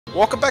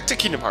Welcome back to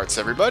Kingdom Hearts,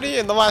 everybody.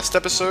 In the last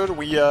episode,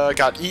 we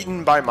got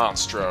eaten by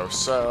Monstro,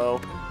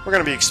 so we're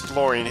going to be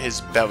exploring his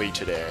belly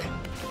today.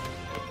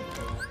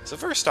 So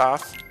first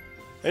off,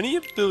 any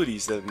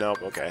abilities that...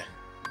 Nope, okay.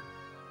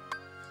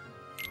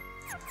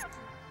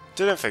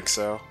 Didn't think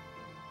so.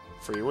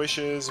 Free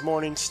Wishes,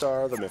 Morning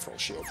Star, the Mithril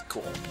Shield.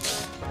 Cool.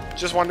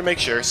 Just wanted to make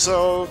sure.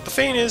 So, the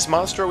thing is,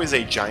 Monstro is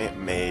a giant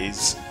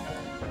maze.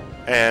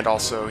 And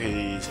also,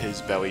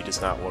 his belly does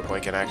not look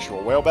like an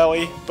actual whale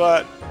belly,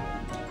 but...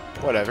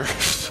 whatever.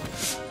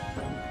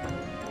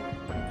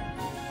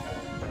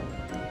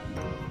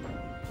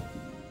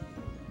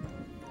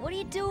 What are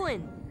you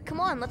doing? Come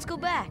on, let's go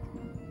back.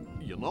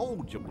 You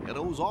know,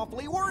 Geppetto's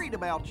awfully worried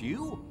about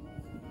you.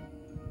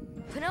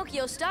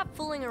 Pinocchio, stop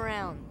fooling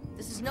around.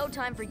 This is no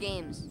time for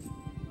games.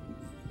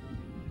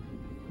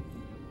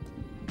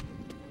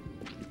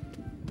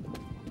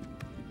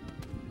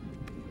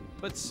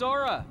 But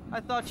Sora, I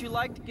thought you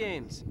liked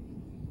games.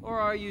 Or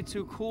are you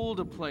too cool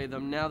to play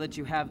them now that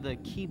you have the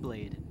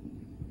Keyblade?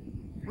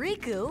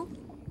 Riku?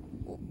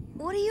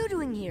 What are you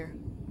doing here?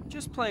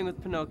 Just playing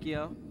with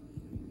Pinocchio.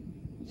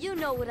 You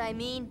know what I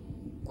mean.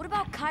 What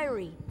about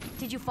Kairi?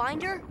 Did you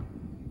find her?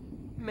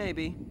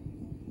 Maybe.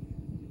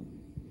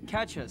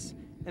 Catch us,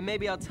 and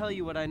maybe I'll tell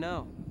you what I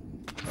know.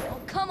 Oh,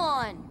 come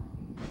on!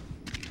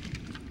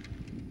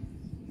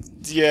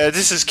 Yeah,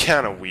 this is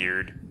kind of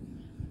weird.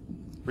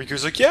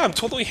 Riku's like, yeah, I'm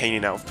totally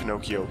hanging out with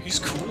Pinocchio. He's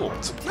cool.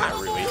 It's like, not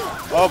really.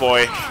 Oh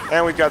boy.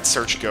 And we've got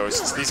Search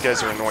Ghosts. These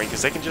guys are annoying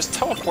because they can just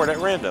teleport at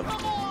random.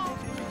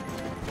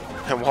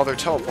 And while they're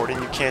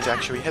teleporting, you can't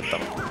actually hit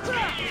them.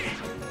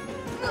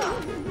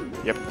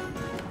 Yep.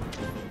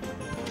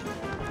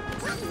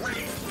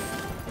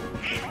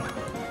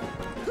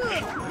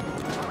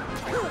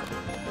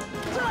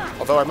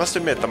 Although I must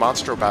admit, the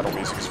Monstro battle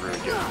music is really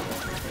good.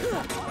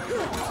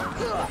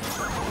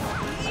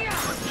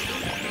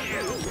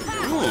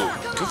 Ooh,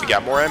 Goofy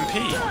got more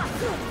MP.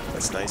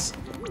 That's nice.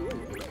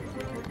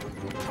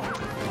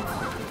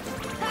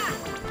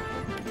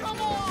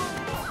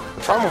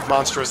 The problem with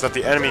Monstro is that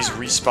the enemies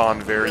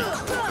respawn very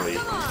quickly.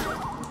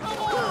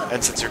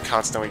 And since you're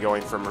constantly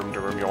going from room to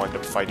room, you'll end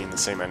up fighting the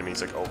same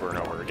enemies like over and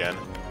over again.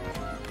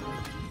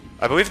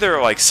 I believe there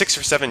are like 6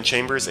 or 7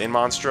 chambers in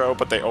Monstro,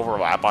 but they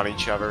overlap on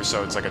each other,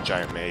 so it's like a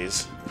giant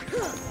maze.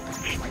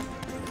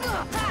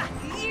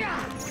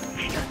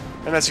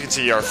 And as you can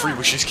see, our Free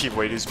Wishes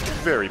Keyblade is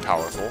very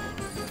powerful.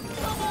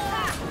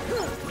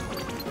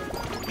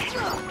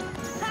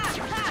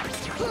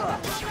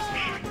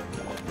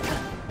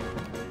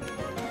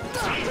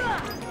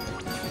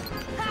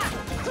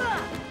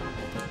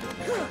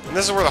 And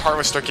this is where the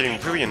Heartless start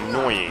getting really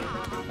annoying,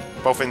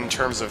 both in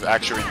terms of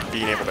actually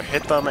being able to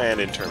hit them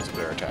and in terms of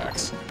their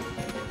attacks.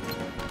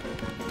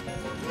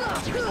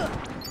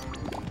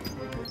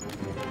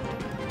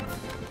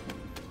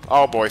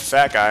 Oh boy,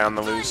 fat guy on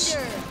the loose.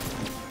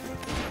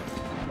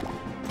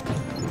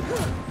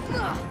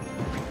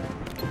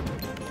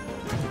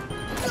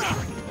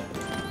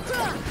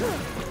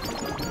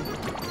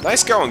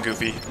 Nice going,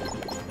 Goofy.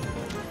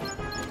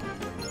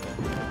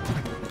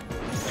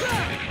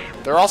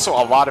 There are also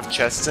a lot of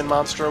chests in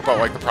Monstro, but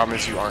like the problem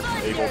is you aren't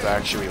able to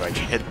actually like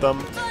hit them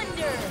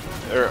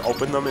or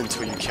open them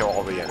until you kill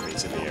all the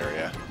enemies in the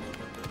area.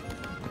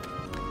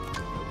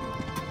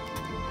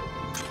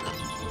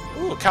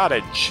 Ooh, a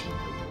cottage.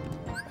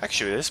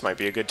 Actually, this might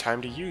be a good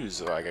time to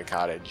use like a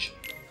cottage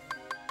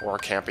or a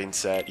camping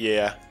set.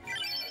 Yeah.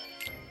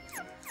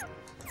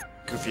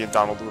 Goofy and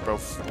Donald were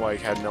both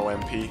like had no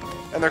MP,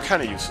 and they're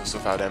kind of useless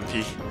without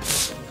MP.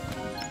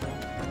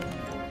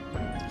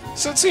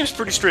 So it seems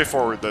pretty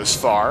straightforward thus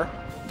far.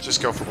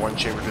 Just go from one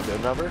chamber to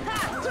another.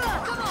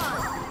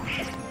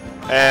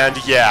 And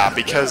yeah,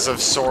 because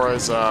of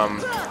Sora's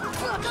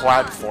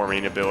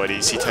platforming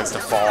abilities, he tends to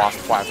fall off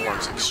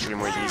platforms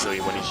extremely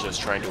easily when he's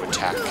just trying to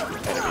attack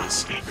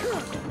enemies.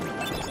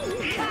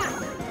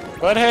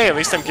 But hey, at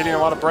least I'm getting a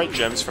lot of bright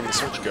gems from the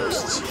Search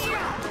Ghosts.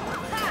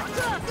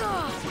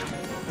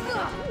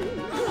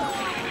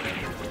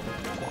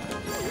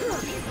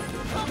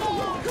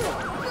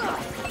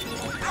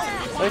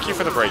 Thank you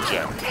for the bright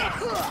gem.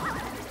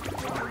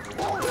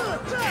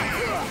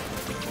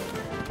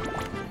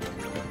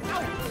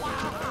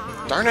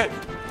 Darn it!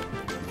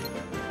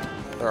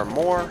 There are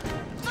more.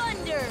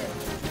 Thunder!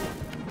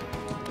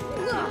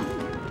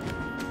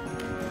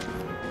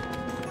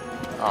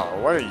 Oh,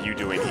 what are you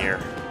doing here?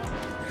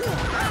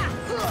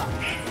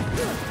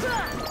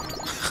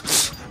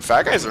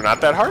 Fat guys are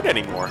not that hard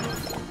anymore.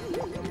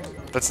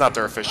 That's not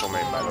their official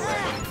name, by the way.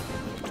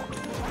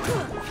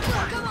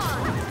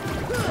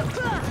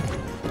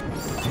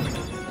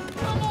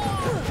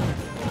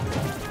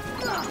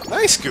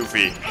 Nice,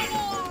 Goofy!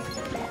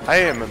 I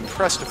am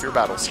impressed with your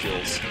battle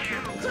skills.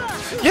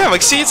 Yeah,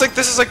 like, see, it's like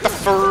this is like the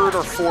 3rd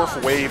or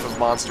 4th wave of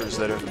monsters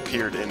that have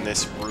appeared in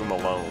this room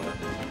alone.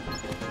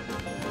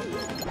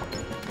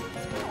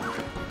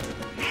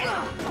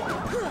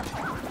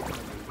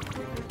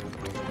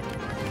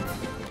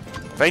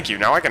 Thank you,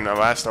 now I can at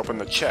last open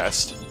the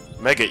chest.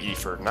 Mega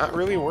Ether, not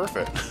really worth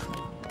it.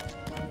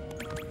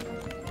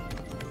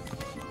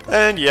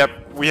 And yep,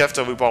 we have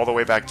to loop all the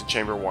way back to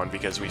Chamber 1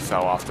 because we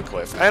fell off the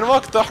cliff. And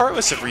look, the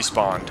Heartless have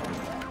respawned.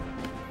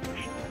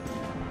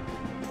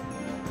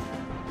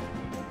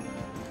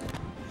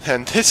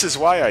 And this is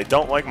why I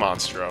don't like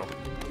Monstro.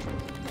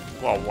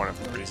 Well, one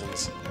of the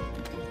reasons.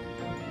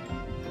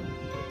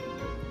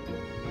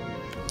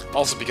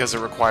 Also because it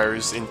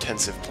requires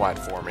intensive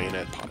platforming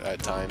at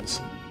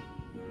times.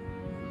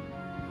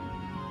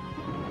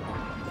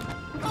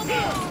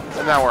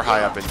 And now we're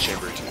high up in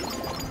Chamber 2.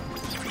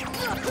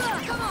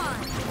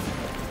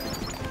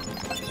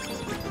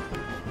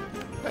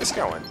 Nice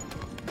going.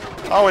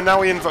 Oh, and now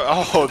we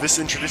oh, this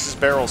introduces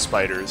barrel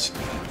spiders.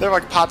 They're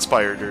like pot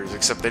spiders,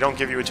 except they don't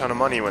give you a ton of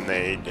money when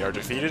they are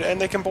defeated, and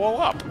they can blow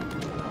up,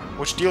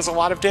 which deals a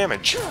lot of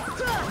damage.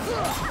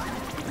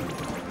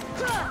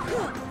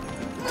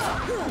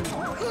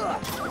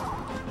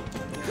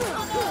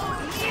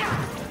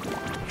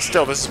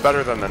 Still, this is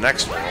better than the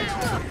next world.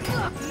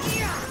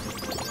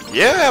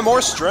 Yeah,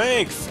 more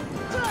strength!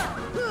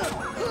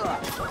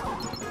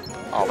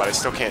 Oh, but I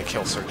still can't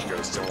kill Search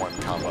Ghosts in one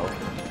combo.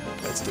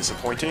 That's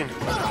disappointing.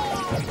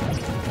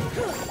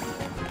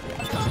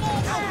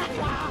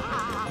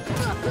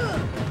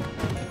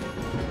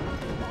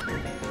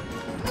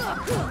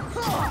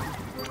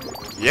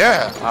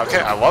 Yeah, okay,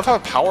 I love how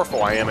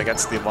powerful I am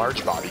against the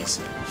large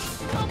bodies.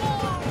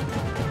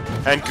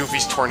 And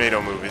Goofy's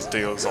tornado move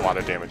deals a lot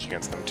of damage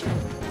against them too.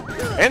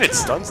 And it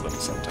stuns them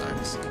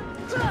sometimes.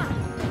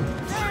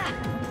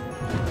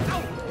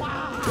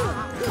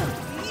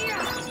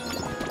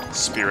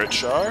 Spirit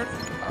Shard,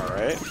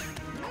 alright.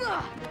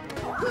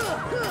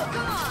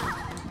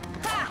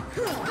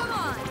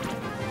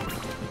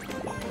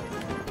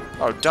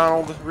 Oh,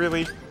 Donald,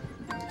 really?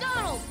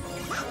 Donald!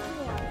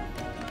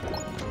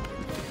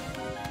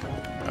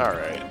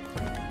 Alright.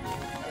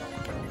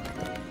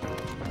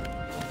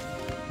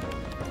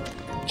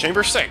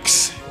 Chamber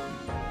 6!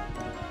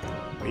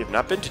 We have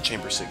not been to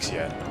Chamber 6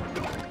 yet.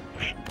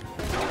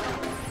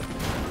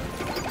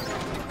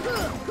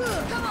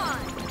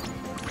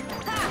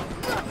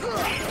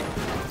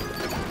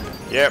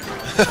 Yep.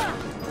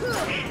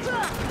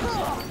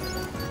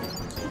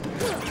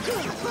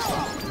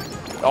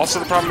 Also,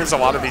 the problem is a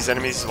lot of these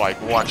enemies, like,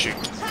 will actually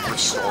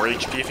restore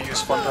HP if you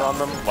use Thunder on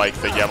them, like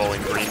the yellow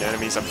and green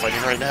enemies I'm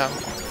fighting right now.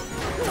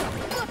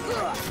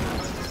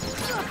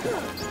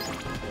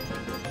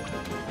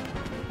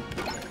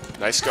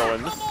 Nice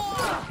going.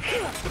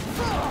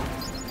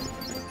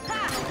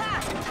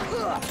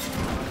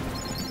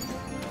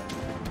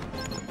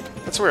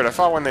 That's weird, I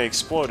thought when they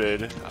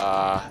exploded,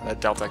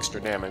 that dealt extra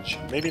damage.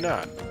 Maybe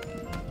not.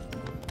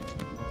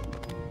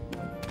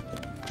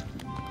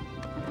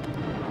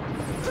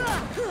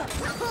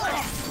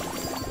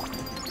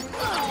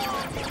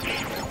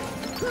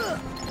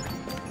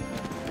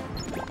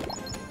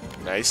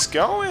 Nice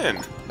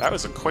going! That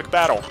was a quick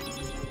battle.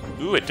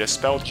 Ooh, a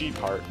Dispel G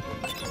part.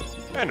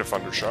 And a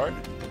Thunder Shard.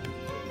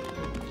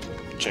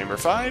 Chamber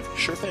 5?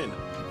 Sure thing.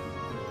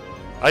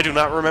 I do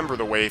not remember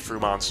the way through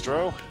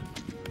Monstro.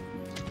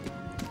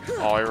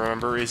 All I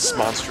remember is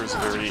Monstro is a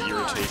very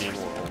irritating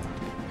world.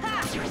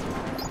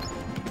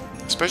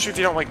 Especially if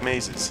you don't like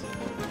mazes.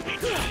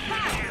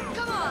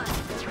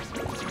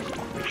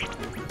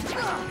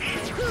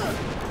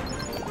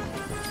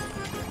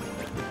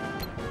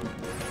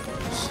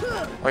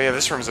 Oh yeah,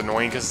 this room's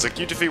annoying because it's like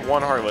you defeat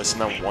one Heartless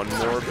and then one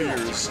more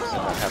appears. And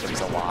that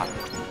happens a lot.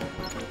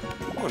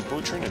 Oh, and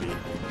Blue Trinity.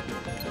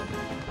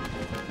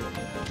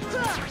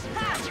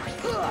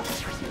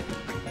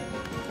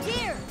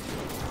 Here.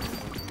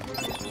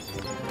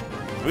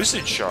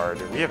 Lucid Shard.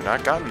 We have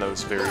not gotten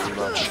those very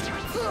much.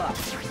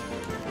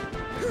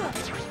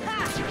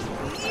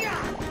 Here.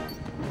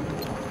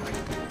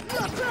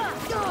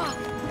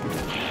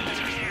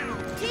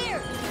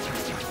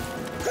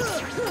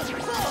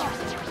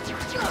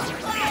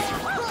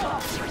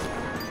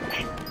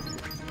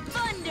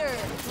 Thunder.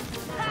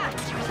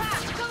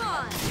 Come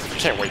on.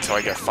 Can't wait till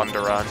I get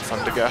Thunder on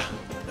Thundiga.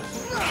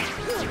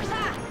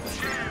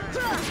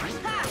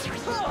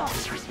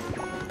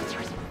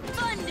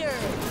 Thunder.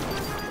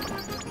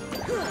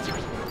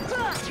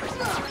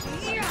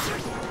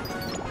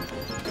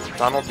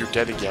 Donald, you're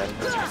dead again.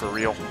 For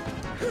real.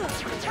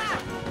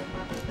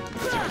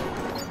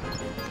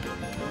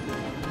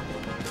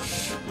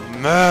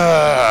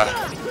 Meh.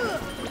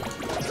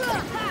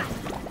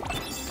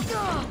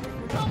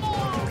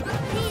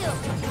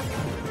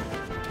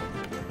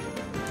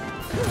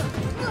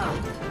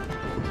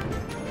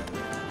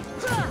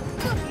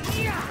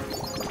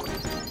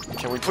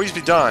 Can we please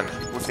be done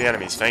with the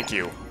enemies? Thank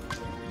you.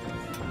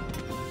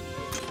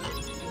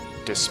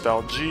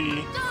 Dispel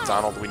G.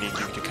 Donald, we need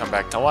you to come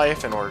back to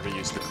life in order to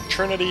use the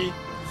Trinity.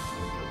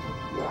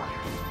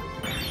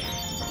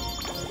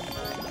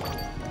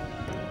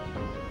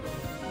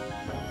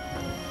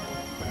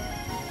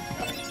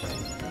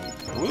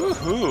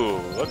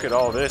 Woohoo! Look at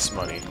all this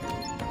money.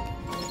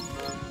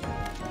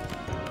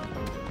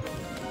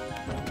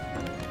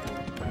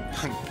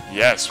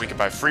 Yes, we can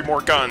buy 3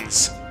 more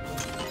guns!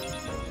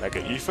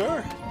 Mega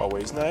Ether,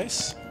 always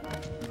nice.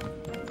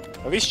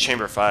 At least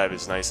Chamber 5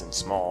 is nice and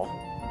small.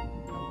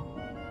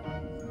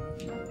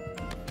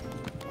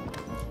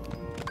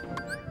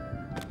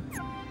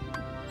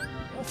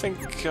 I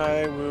think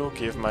I will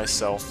give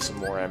myself some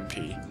more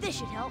MP. This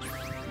should help.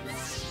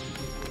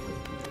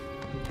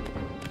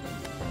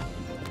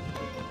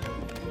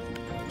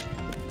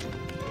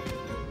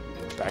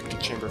 Back to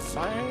Chamber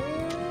 5?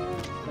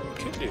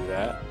 We could do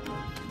that.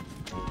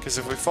 Because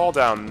if we fall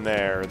down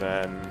there,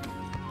 then,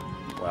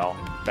 well,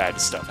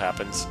 bad stuff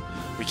happens.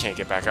 We can't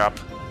get back up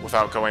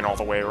without going all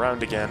the way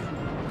around again.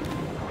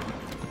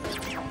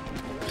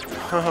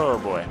 Oh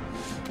boy.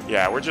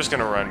 Yeah, we're just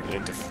gonna run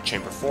into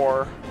Chamber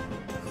 4.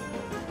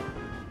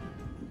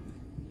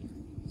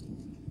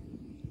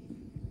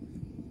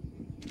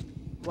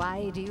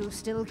 Why do you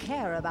still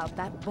care about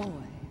that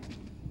boy?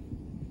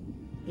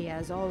 He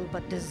has all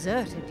but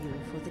deserted you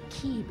for the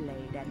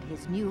Keyblade and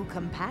his new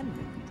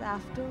companions,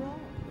 after all.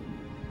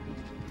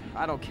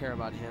 I don't care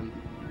about him.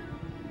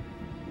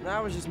 I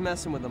was just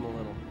messing with him a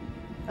little.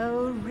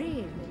 Oh,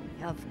 really?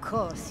 Of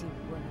course you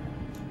were.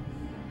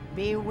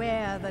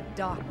 Beware the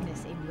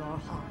darkness in your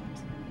heart.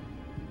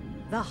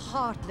 The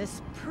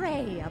heartless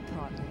prey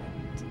upon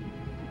it.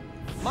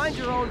 Mind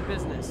your own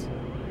business.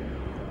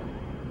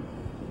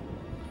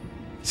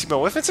 See,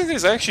 Maleficent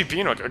is actually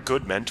being like a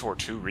good mentor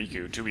to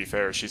Riku, to be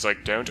fair. She's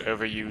like, don't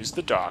overuse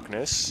the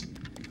darkness.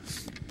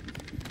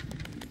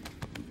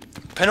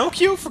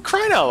 Pinocchio, for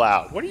crying out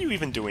loud! What are you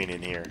even doing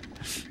in here?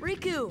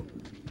 Riku!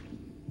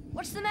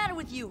 What's the matter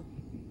with you?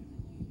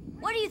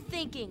 What are you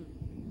thinking?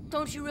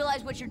 Don't you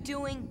realize what you're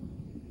doing?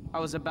 I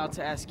was about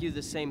to ask you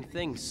the same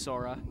thing,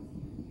 Sora.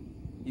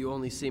 You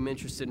only seem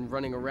interested in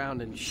running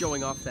around and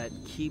showing off that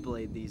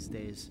Keyblade these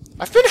days.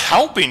 I've been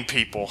helping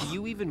people! Do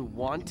you even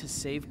want to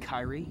save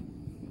Kairi?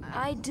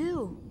 I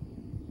do.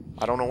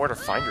 I don't know where to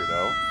find her,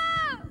 though.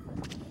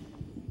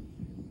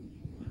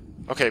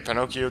 Okay,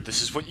 Pinocchio,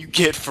 this is what you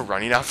get for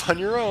running off on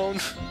your own.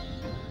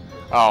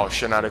 Oh,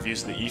 should not have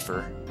used the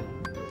ether.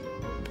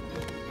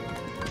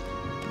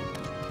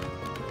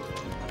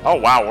 Oh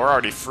wow, we're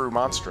already through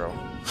Monstro.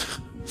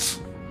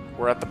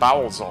 We're at the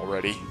bowels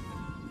already.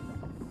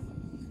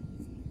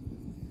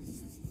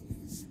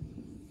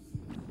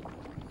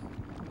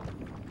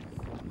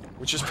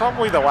 Which is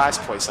probably the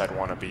last place I'd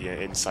want to be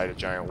inside a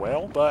giant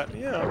whale, but,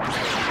 you know.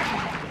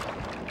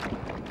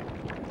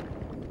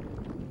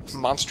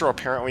 Monstro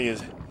apparently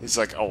is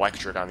like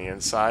electric on the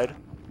inside.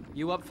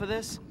 You up for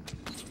this?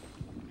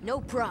 No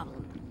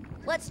problem.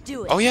 Let's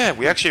do it. Oh yeah,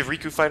 we actually have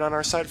Riku fight on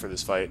our side for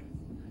this fight.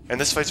 And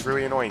this fight's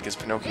really annoying because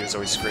Pinocchio is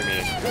always screaming.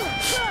 Don't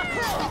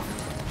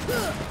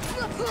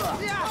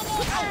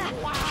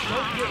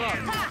give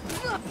up.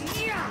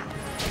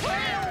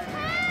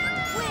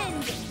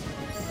 Wind!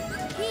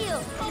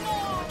 Heal! Come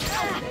on!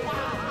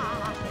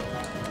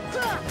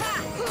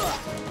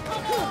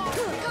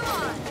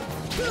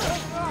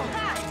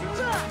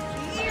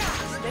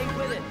 Stay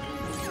with it.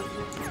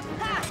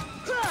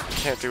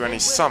 Can't do any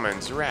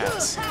summons,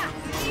 rats.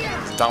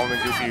 Donald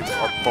and Goofy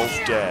are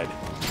both dead.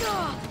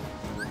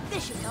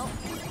 This should help.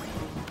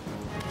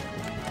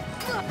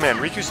 Man,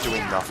 Riku's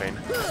doing nothing.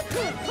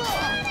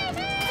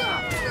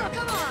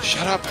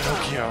 Shut up,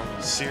 Pinocchio.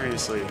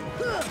 Seriously.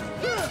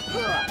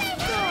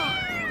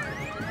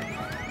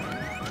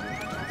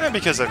 And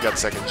because I've got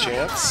second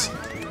chance.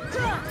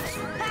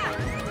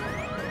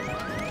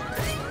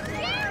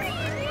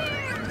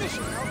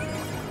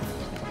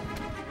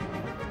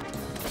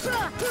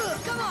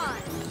 Come on!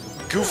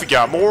 Goofy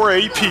got more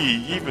AP,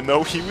 even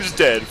though he was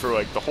dead for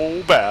like the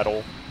whole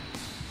battle.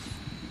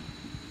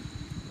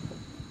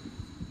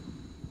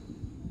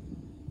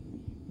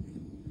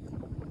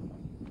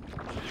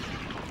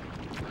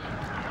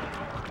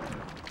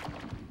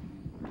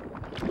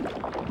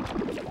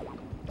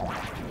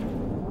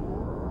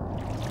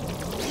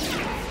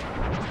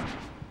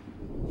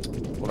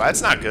 Well,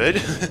 that's not good.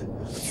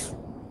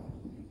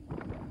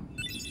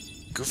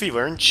 Goofy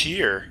learned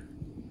Cheer.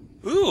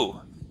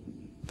 Ooh,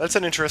 that's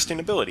an interesting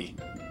ability.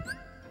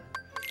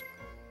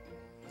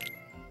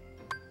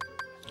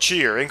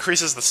 Cheer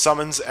increases the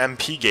summon's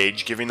MP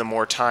gauge, giving them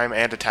more time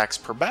and attacks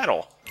per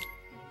battle.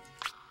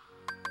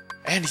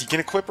 And he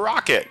can equip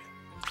Rocket.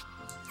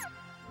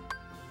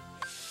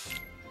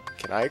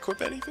 Can I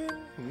equip anything?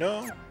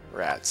 No?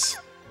 Rats.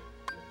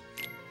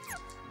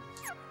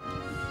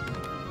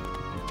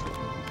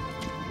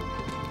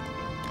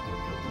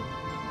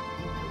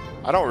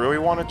 I don't really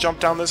want to jump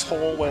down this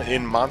hole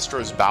in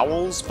Monstro's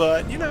bowels,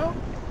 but, you know,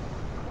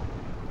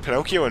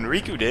 Pinocchio and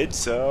Riku did,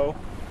 so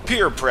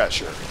peer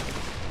pressure.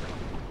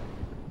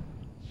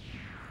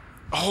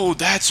 Oh,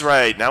 that's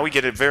right. Now we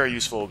get a very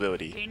useful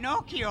ability.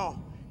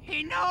 Pinocchio!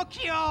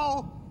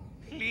 Pinocchio!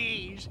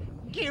 Please,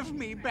 give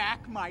me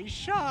back my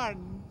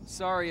son.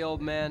 Sorry,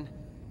 old man.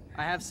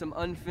 I have some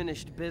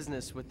unfinished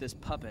business with this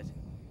puppet.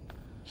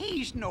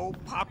 He's no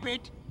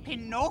puppet.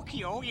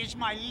 Pinocchio is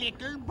my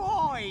little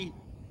boy.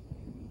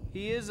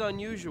 He is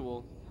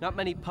unusual. Not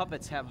many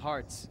puppets have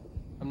hearts.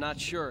 I'm not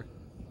sure,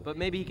 but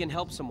maybe he can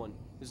help someone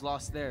who's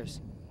lost theirs.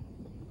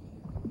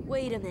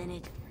 Wait a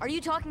minute. Are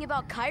you talking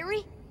about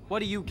Kairi? What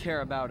do you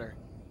care about her?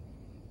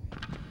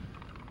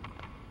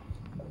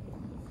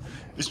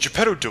 Is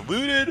Geppetto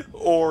deluded,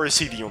 or is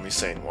he the only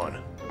sane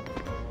one?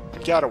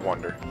 Gotta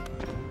wonder.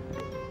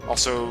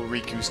 Also,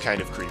 Riku's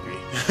kind of creepy.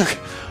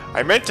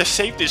 I meant to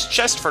save this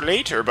chest for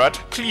later, but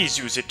please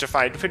use it to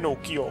find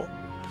Pinocchio.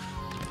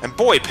 And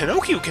boy,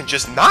 Pinocchio can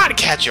just not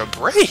catch a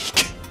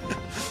break!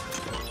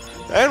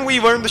 And we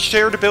learned the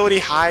shared ability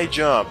High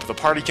Jump. The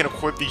party can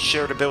equip these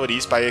shared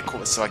abilities by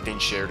selecting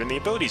Shared in the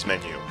Abilities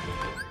menu.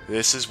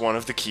 This is one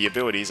of the key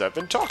abilities I've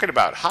been talking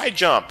about. High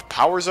Jump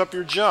powers up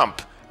your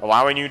jump,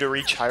 allowing you to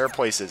reach higher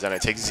places, and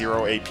it takes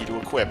 0 AP to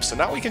equip, so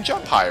now we can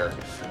jump higher.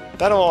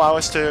 That'll allow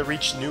us to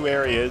reach new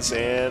areas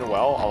in,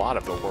 well, a lot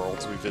of the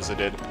worlds we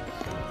visited.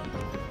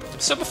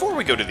 So before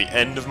we go to the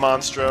end of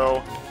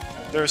Monstro,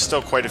 there's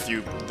still quite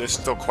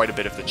a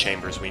bit of the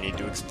chambers we need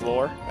to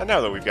explore, and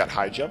now that we've got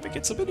High Jump, it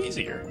gets a bit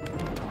easier.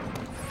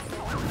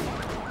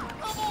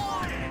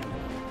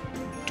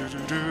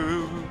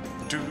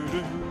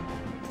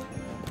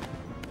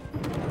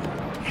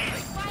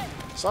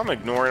 So I'm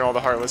ignoring all the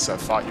Heartless.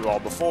 I've fought you all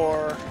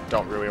before.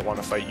 Don't really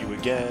want to fight you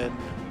again.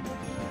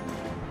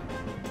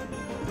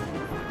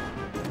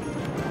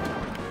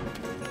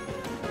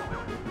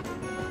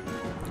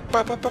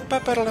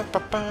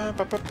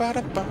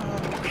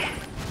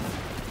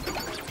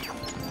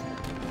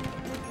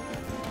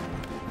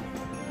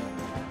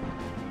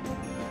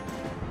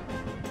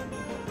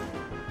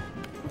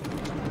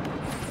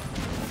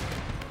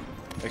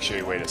 Make sure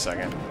you wait a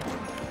second.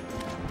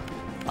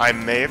 I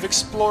may have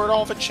explored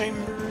all the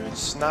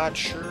chambers, not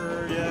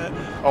sure yet.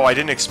 Oh, I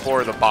didn't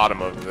explore the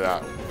bottom of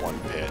that one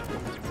pit.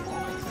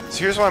 So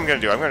here's what I'm gonna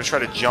do. I'm gonna try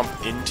to jump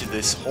into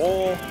this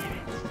hole.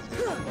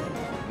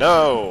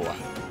 No!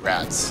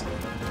 Rats.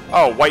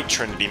 Oh, White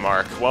Trinity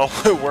Mark. Well,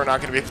 we're not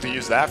gonna be able to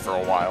use that for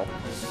a while.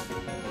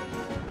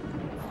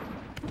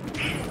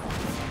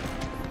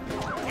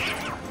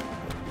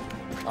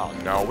 Oh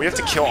no, we have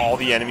to kill all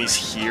the enemies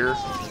here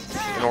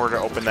in order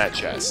to open that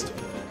chest.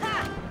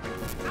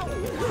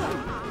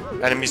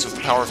 Enemies with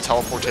the power of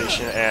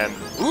teleportation and...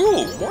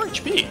 Ooh! More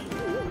HP!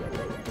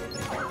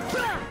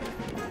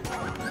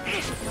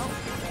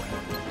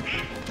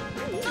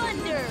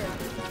 Thunder!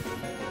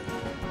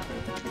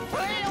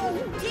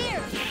 Here!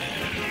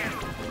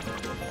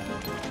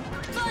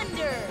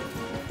 Thunder!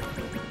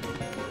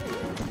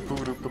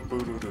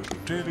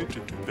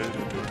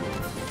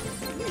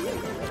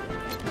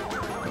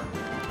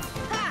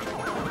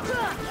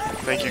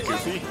 Thank you,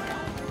 Goofy.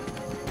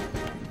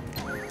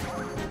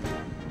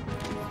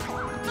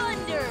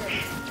 Thunder!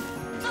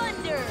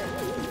 Thunder!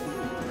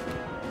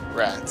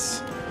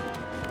 Rats.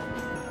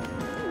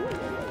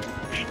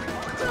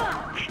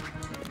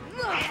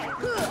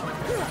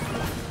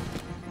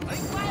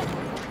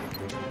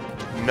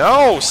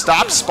 No!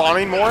 Stop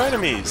spawning more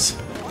enemies!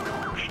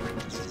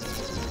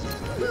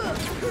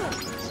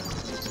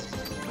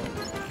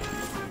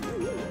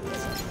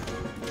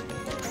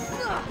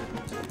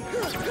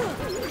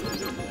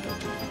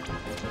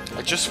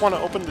 I just want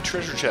to open the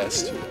treasure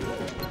chest.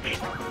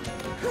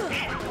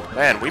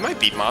 Man, we might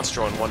beat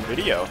Monstro in one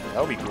video.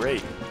 That would be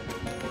great.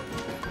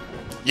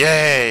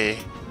 Yay!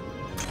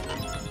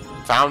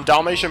 Found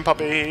Dalmatian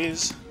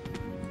puppies!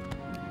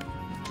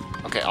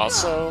 Okay,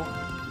 also...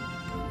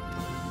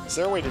 Is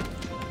there a way to...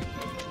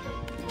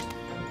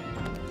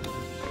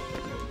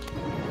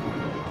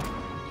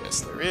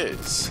 Yes, there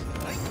is.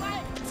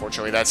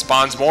 Unfortunately, that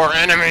spawns more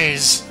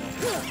enemies!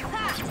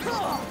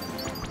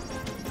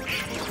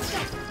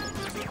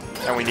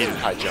 And we needed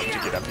High Jump to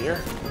get up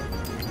here.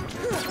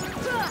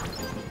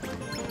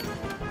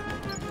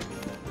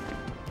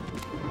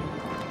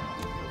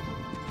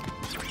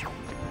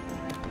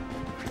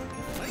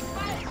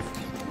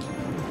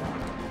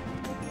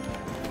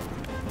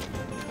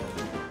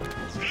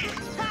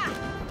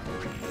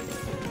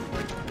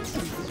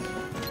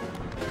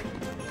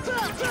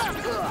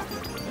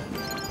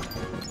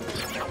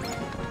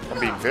 I'm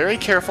being very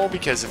careful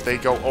because if they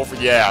go over...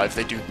 Yeah, if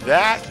they do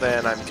that,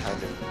 then I'm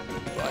kind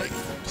of, like,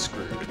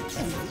 screwed.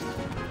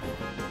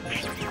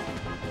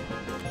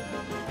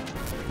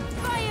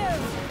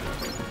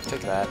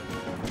 Take that.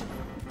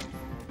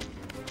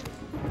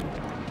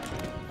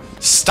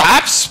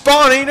 Stop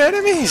spawning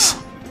enemies!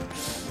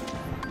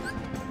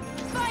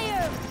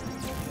 Fire!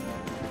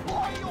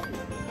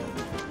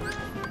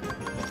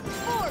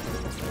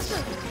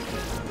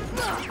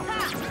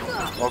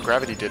 Well,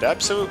 gravity did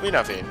absolutely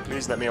nothing.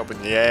 Please let me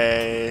open.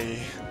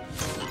 Yay!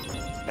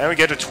 And we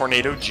get a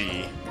Tornado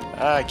G.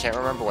 I can't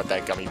remember what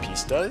that gummy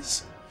piece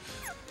does.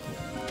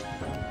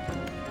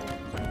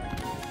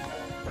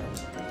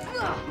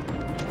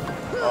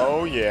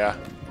 Oh, yeah.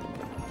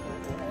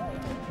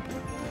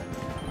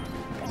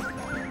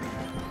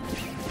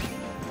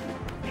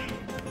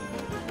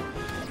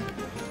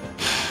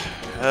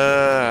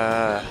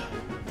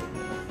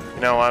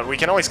 You know what? We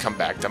can always come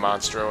back to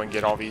Monstro and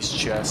get all these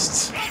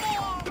chests.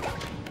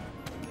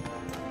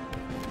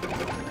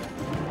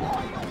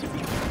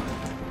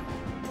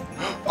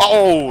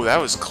 Oh, that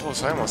was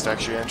close. I almost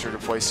actually entered a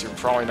place you're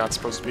probably not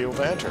supposed to be able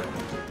to enter.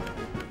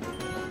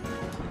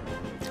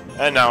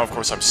 And now, of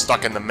course, I'm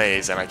stuck in the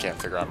maze and I can't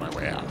figure out my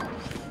way out.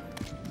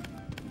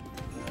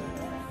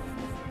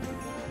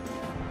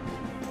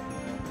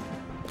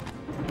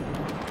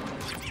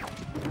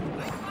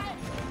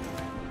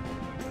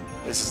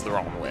 This is the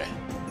wrong way.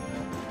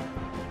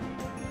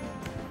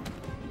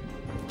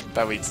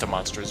 That leads to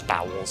Monstro's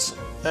bowels.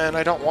 And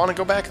I don't want to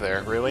go back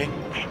there, really.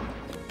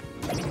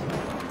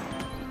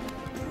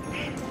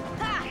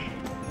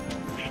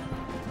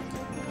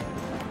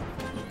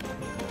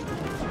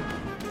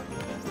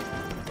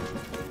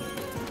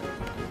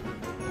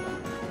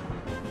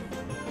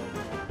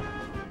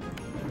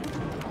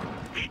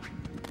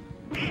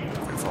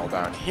 We fall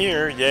down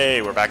here.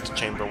 Yay, we're back to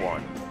Chamber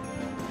 1.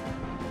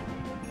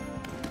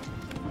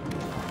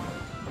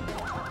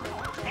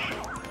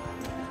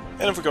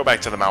 And if we go back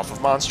to the mouth of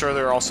Monstro,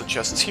 there are also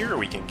chests here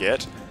we can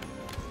get.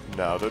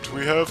 Now that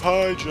we have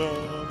high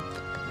jump.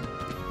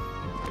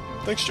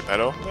 Thanks,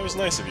 Geppetto. That was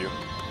nice of you.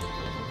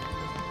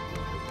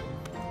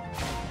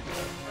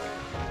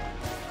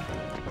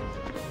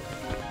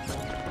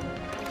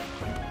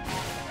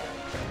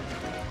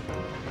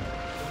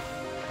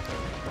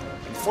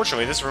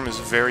 Unfortunately, this room is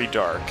very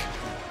dark.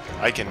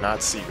 I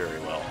cannot see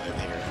very well in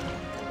here.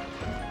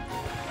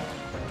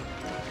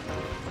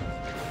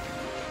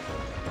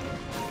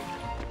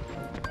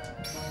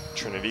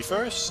 Trinity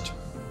first.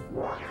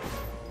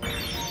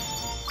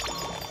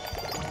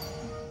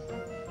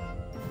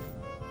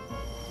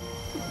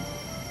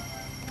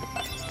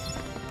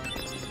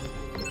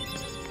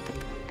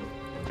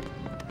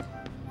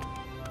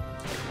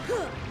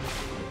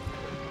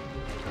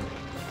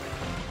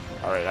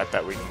 Alright, I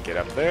bet we can get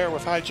up there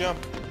with high jump.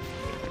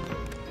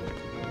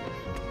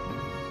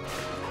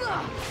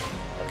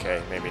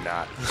 Okay, maybe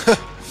not.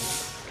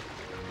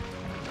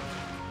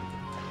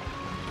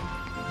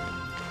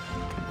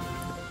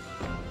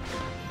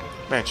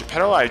 Man,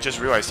 Geppetto, I just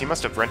realized he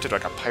must have rented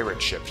like a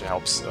pirate ship to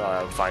help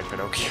find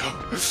Pinocchio.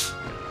 It's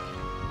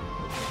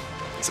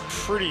a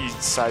pretty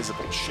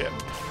sizable ship.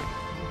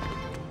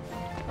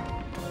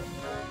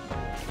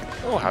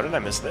 Oh, how did I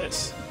miss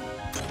this?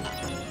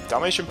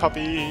 Dalmatian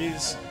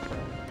puppies!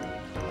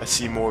 I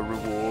see more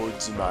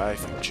rewards in my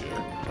future.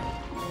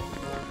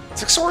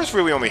 It's like Sora's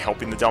really only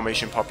helping the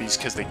Dalmatian puppies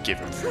because they give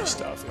him free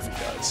stuff if he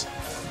does.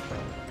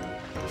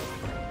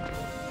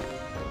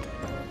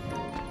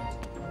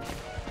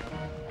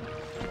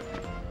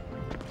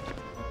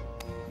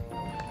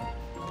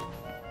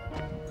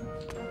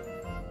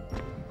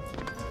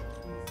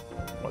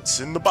 What's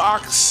in the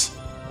box?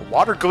 A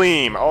water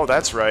gleam! Oh,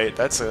 that's right.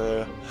 That's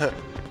a...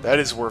 that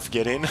is worth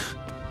getting. A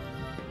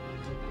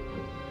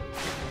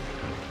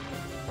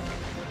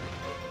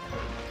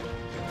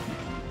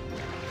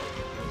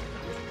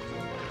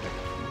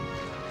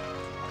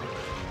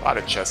lot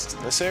of chests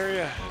in this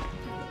area.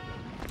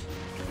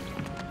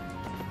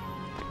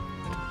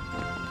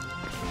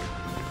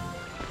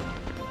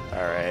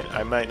 Alright,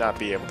 I might not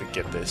be able to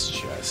get this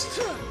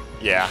chest.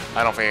 Yeah,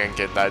 I don't think I can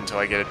get that until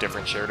I get a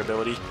different shared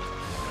ability.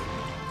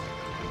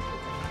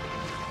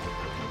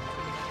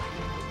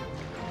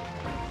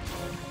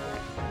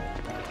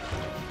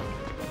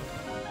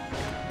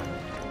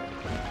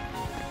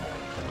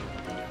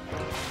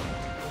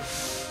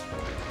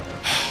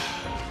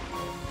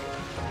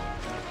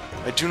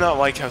 I do not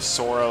like how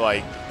Sora,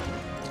 like,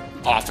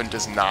 often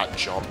does not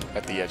jump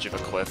at the edge of a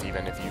cliff,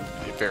 even if you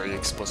very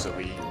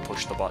explicitly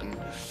push the button.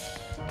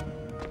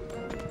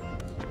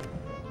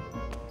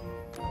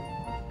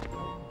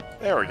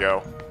 There we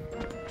go.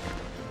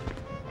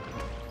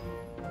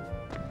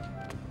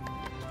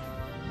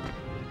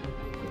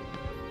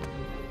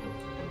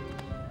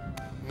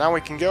 Now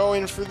we can go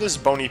in for this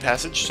bony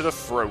passage to the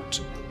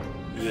throat.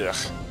 Ugh.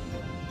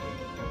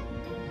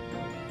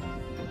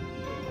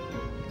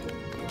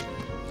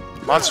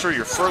 Monstro,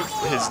 your throat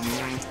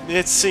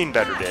it's seen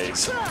better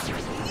days.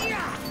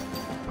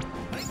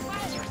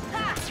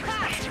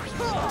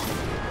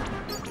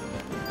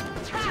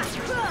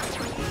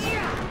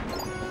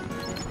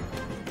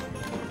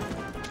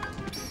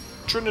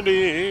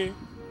 Trinity!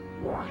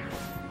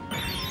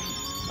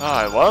 Oh,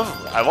 I love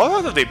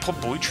how that they put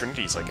blue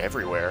Trinities like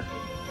everywhere.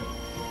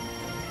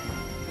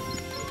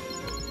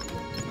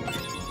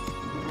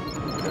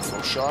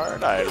 Beautiful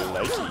shard, I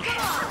like it.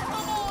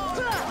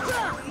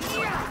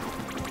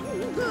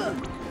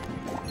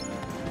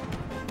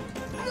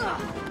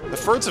 The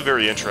Ferd's a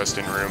very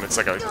interesting room. It's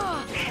like a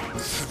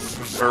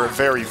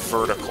very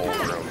vertical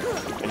room,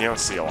 and you don't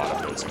see a lot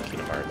of those in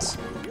Kingdom Hearts.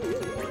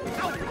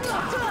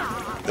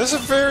 There's a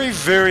very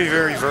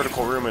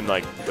vertical room in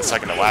like the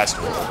second to last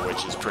room,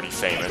 which is pretty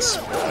famous,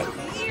 but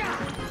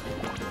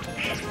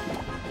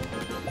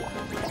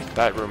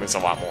that room is a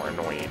lot more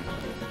annoying.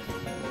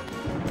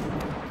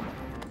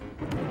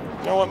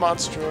 You know what,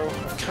 Monstro?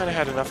 I've kind of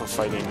had enough of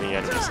fighting the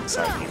enemies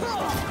inside you.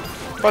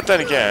 But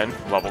then again,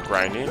 level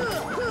grinding.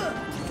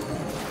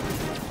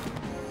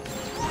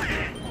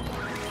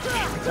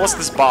 Plus,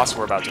 this boss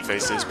we're about to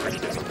face is pretty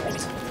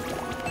difficult.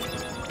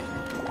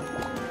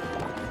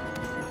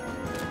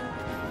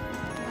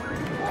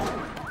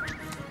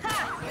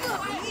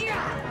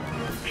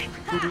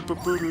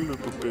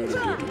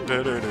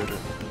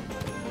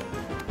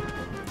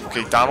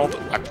 Okay, Donald,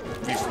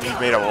 we've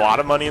made a lot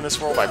of money in this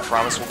world. I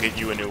promise we'll get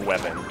you a new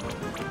weapon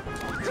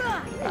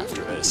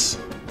after this.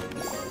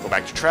 But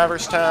back to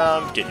Traverse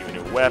Town, get you a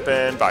new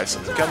weapon, buy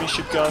some gummy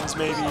ship guns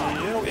maybe.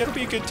 It'll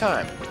be a good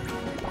time.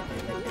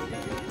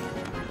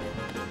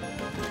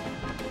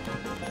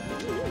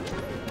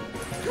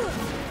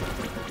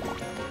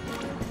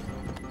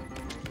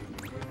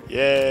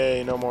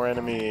 Yay, no more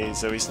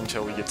enemies, at least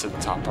until we get to the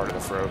top part of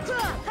the throat.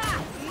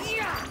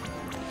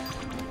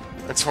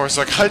 And Sora's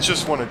like, I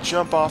just want to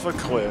jump off a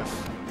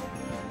cliff.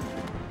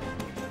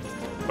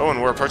 Oh,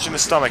 and we're approaching the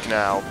stomach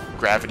now.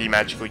 Gravity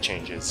magically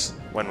changes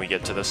when we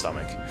get to the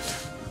stomach.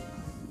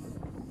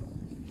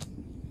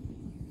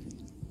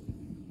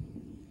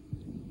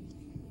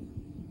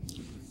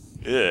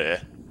 Ugh.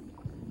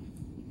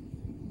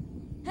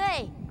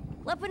 Hey,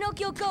 let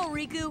Pinocchio go,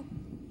 Riku.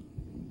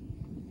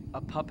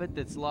 A puppet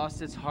that's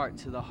lost its heart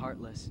to the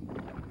heartless.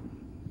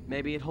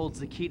 Maybe it holds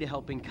the key to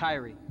helping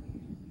Kairi.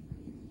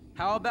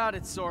 How about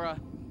it, Sora?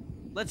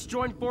 Let's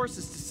join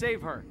forces to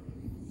save her.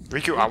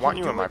 Riku, I want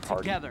you in my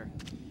party. Together.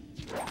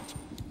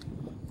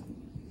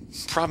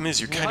 Problem is,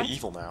 you're kind of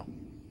evil now.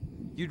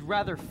 You'd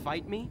rather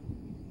fight me?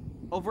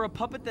 Over a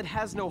puppet that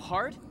has no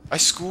heart? I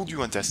schooled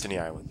you on Destiny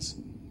Islands.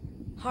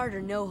 Heart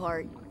or no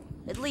heart,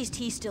 at least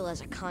he still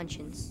has a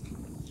conscience.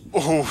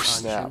 Oh,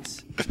 snap.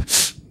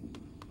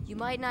 You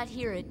might not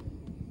hear it,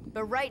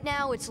 but right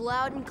now it's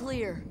loud and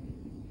clear.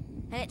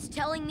 And it's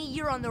telling me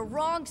you're on the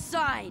wrong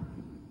side.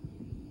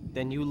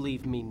 Then you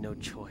leave me no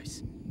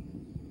choice.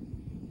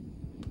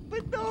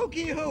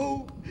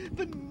 Pinocchio!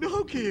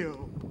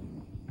 Pinocchio!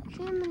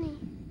 Jiminy,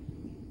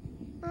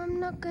 I'm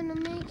not gonna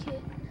make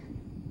it.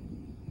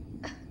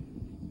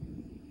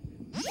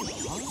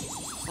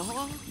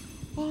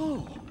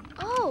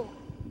 Oh,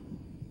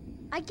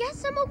 I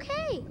guess I'm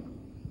okay.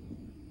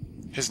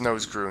 His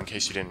nose grew, in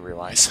case you didn't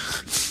realize.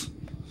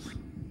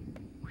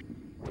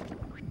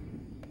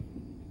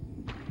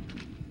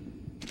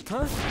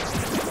 Huh?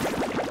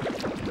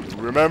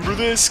 Remember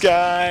this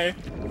guy?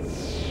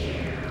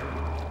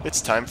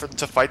 It's time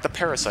to fight the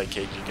Parasite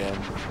Cage again.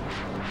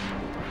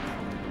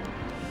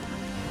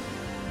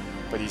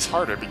 But he's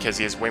harder because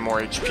he has way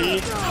more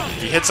HP,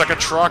 he hits like a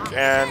truck,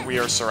 and we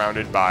are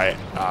surrounded by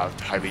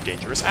highly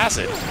dangerous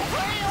acid.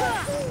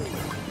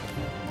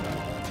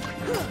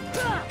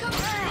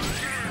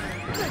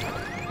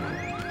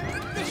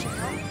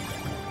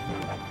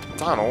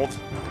 Donald,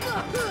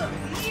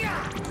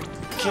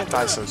 you can't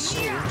die so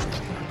soon.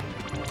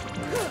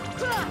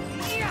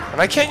 And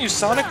I can't use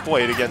Sonic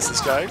Blade against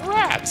this guy.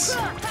 Rats!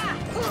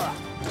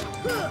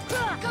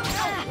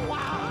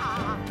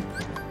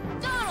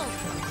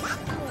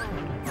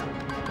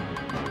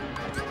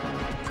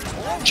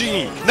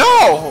 Genie!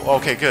 No!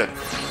 Okay, good.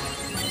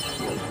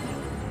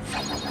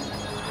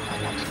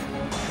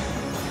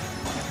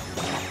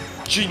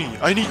 Genie,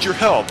 I need your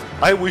help.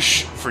 I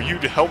wish for you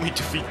to help me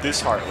defeat this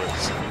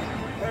Heartless.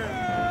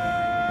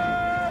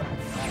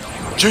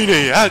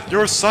 Genie, at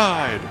your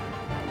side!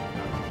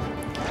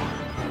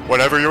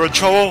 Whenever you're in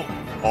trouble,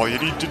 all you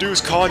need to do is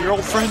call on your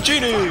old friend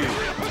Genie!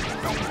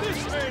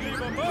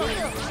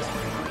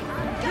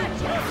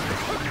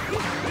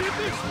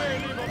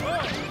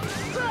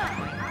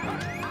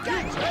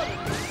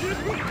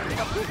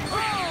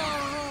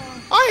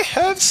 I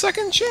have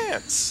second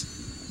chance!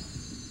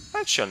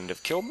 That shouldn't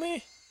have killed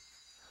me.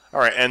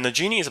 Alright, and the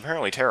Genie is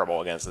apparently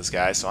terrible against this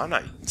guy, so I'm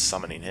not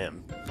summoning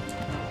him.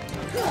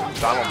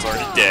 Donald's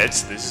already dead,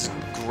 so this is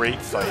a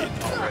great fight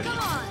already. Come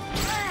on!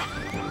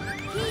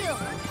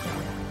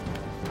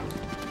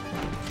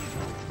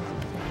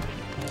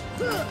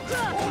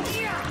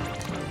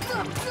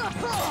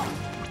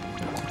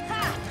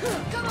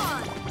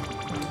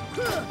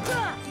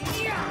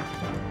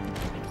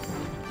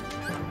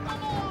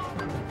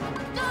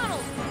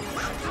 Donald!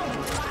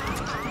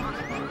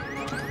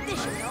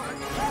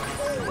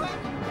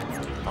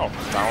 Oh,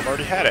 Donald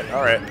already had it.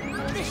 Alright.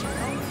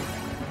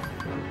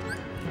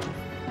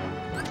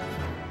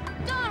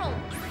 Donald!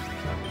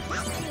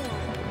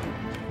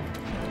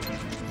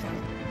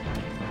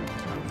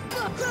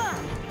 Come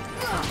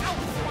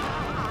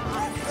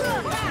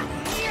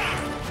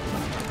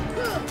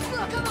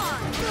on!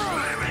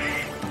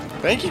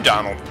 Thank you,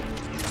 Donald.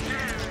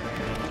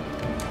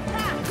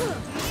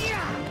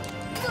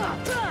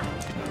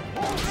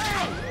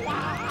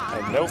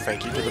 And no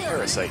thank you to the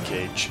Parasite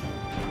Cage.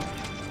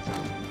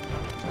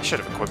 I should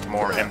have equipped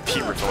more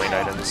MP refilling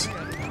items.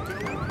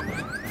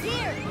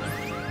 Here!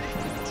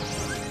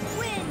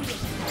 Wind!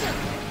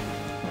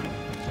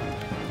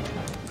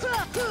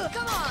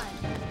 Come on!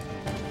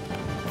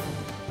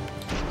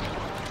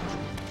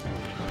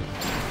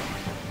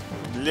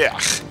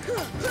 Blech.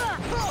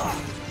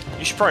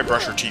 You should probably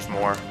brush your teeth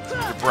more.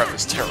 Your breath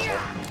is terrible.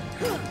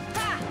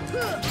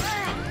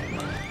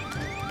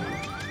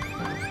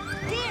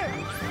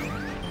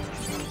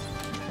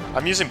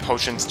 I'm using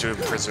potions to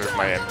preserve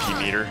my MP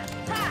meter,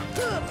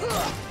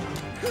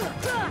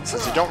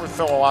 since you don't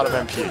refill a lot of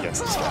MP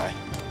against this guy.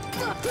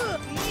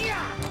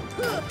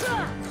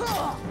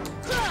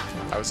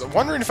 I was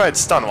wondering if I had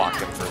stun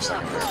locked him for a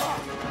second there.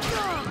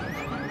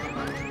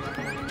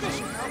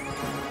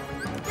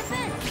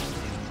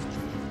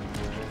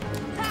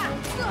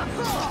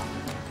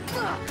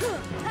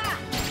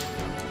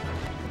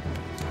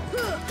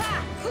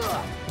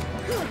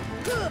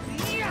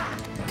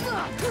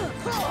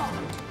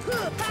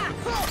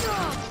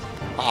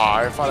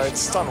 I thought I'd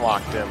stun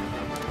locked him.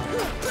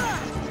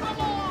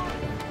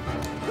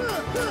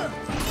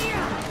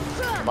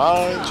 Come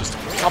on, just a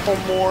couple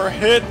more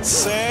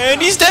hits,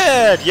 and he's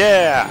dead!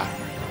 Yeah!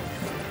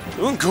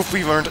 Ooh, and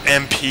Goofy learned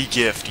MP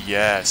Gift,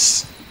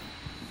 yes.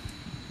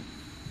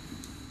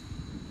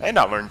 And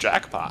I learned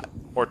Jackpot.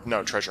 Or,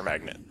 no, Treasure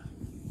Magnet.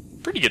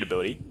 Pretty good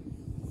ability.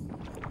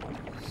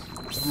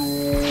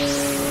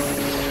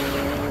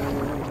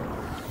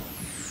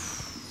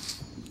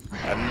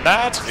 And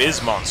that is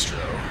Monstro.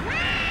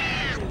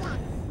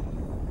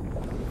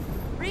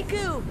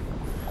 Riku!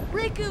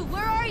 Riku,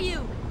 where are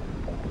you?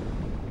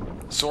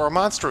 So our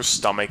Monstro's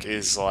stomach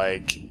is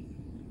like...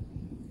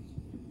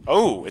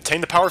 Oh,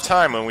 attain the power of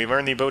time when we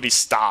learn the ability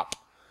Stop.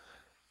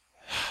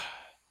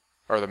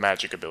 Or the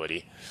magic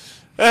ability.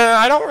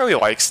 I don't really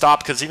like Stop,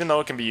 because even though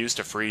it can be used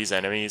to freeze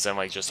enemies and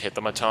like just hit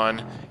them a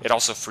ton, it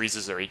also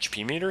freezes their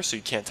HP meter, so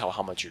you can't tell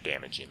how much you're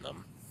damaging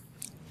them.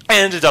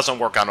 And it doesn't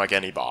work on like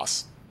any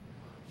boss.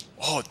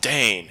 Oh,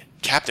 dang.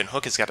 Captain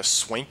Hook has got a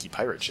swanky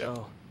pirate ship.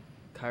 Oh,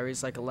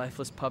 Kyrie's like a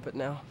lifeless puppet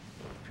now?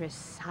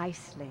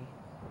 Precisely.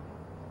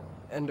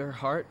 And her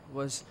heart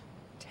was...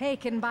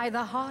 Taken by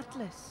the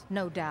Heartless,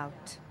 no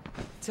doubt.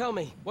 Tell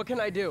me, what can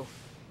I do?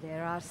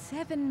 There are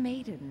 7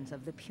 maidens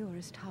of the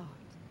purest heart.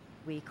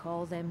 We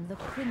call them the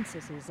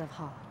Princesses of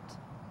Heart.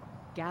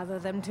 Gather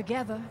them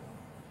together,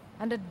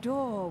 and a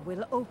door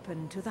will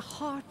open to the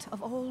heart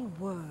of all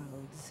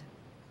worlds.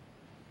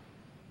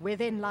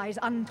 Within lies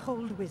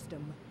untold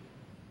wisdom.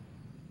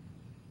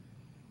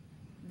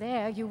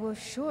 There you will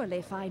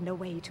surely find a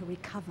way to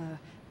recover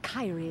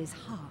Kyrie's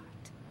heart.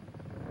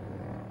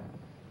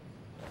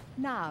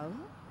 Now,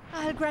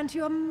 I'll grant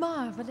you a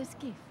marvelous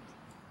gift.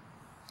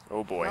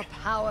 Oh boy. The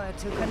power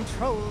to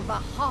control the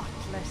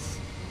Heartless.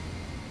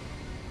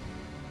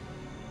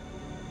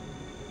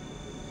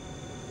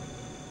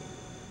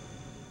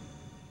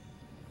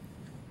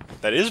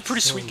 That is a pretty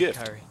Soon, sweet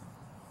gift. Kyrie.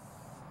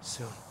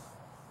 Soon.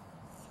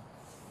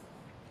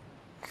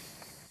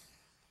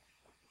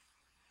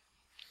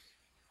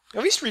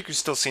 At least Riku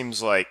still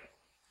seems like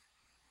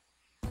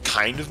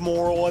kind of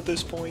moral at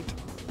this point.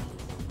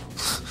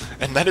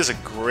 And that is a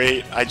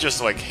great... I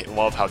just like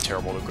love how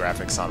terrible the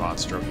graphics on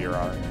Monstro here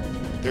are.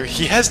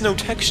 He has no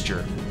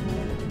texture.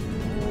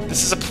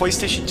 This is a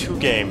PlayStation 2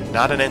 game,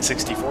 not an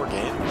N64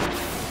 game.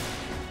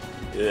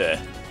 Ugh.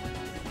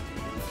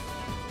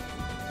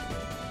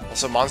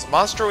 Also,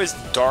 Monstro is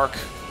dark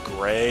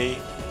gray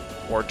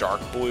or dark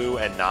blue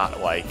and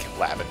not like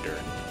lavender.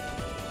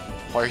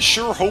 I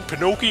sure hope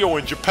Pinocchio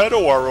and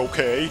Geppetto are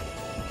okay.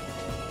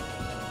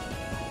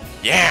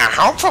 Yeah,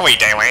 hopefully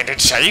they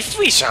landed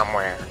safely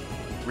somewhere.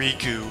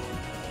 Riku.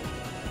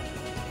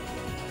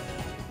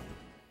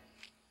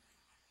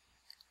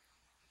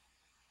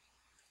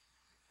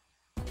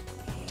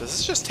 Does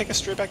this just take us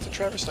straight back to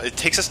Traverse Town? It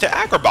takes us to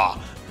Agrabah.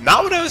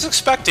 Not what I was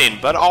expecting,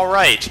 but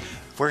alright.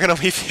 We're going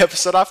to leave the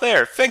episode off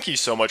there. Thank you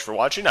so much for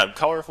watching. I'm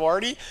Colorful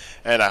Artie,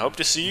 and I hope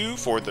to see you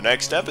for the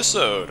next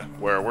episode,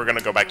 where we're going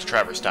to go back to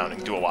Traverse Town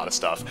and do a lot of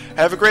stuff.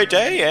 Have a great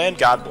day, and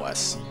God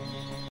bless.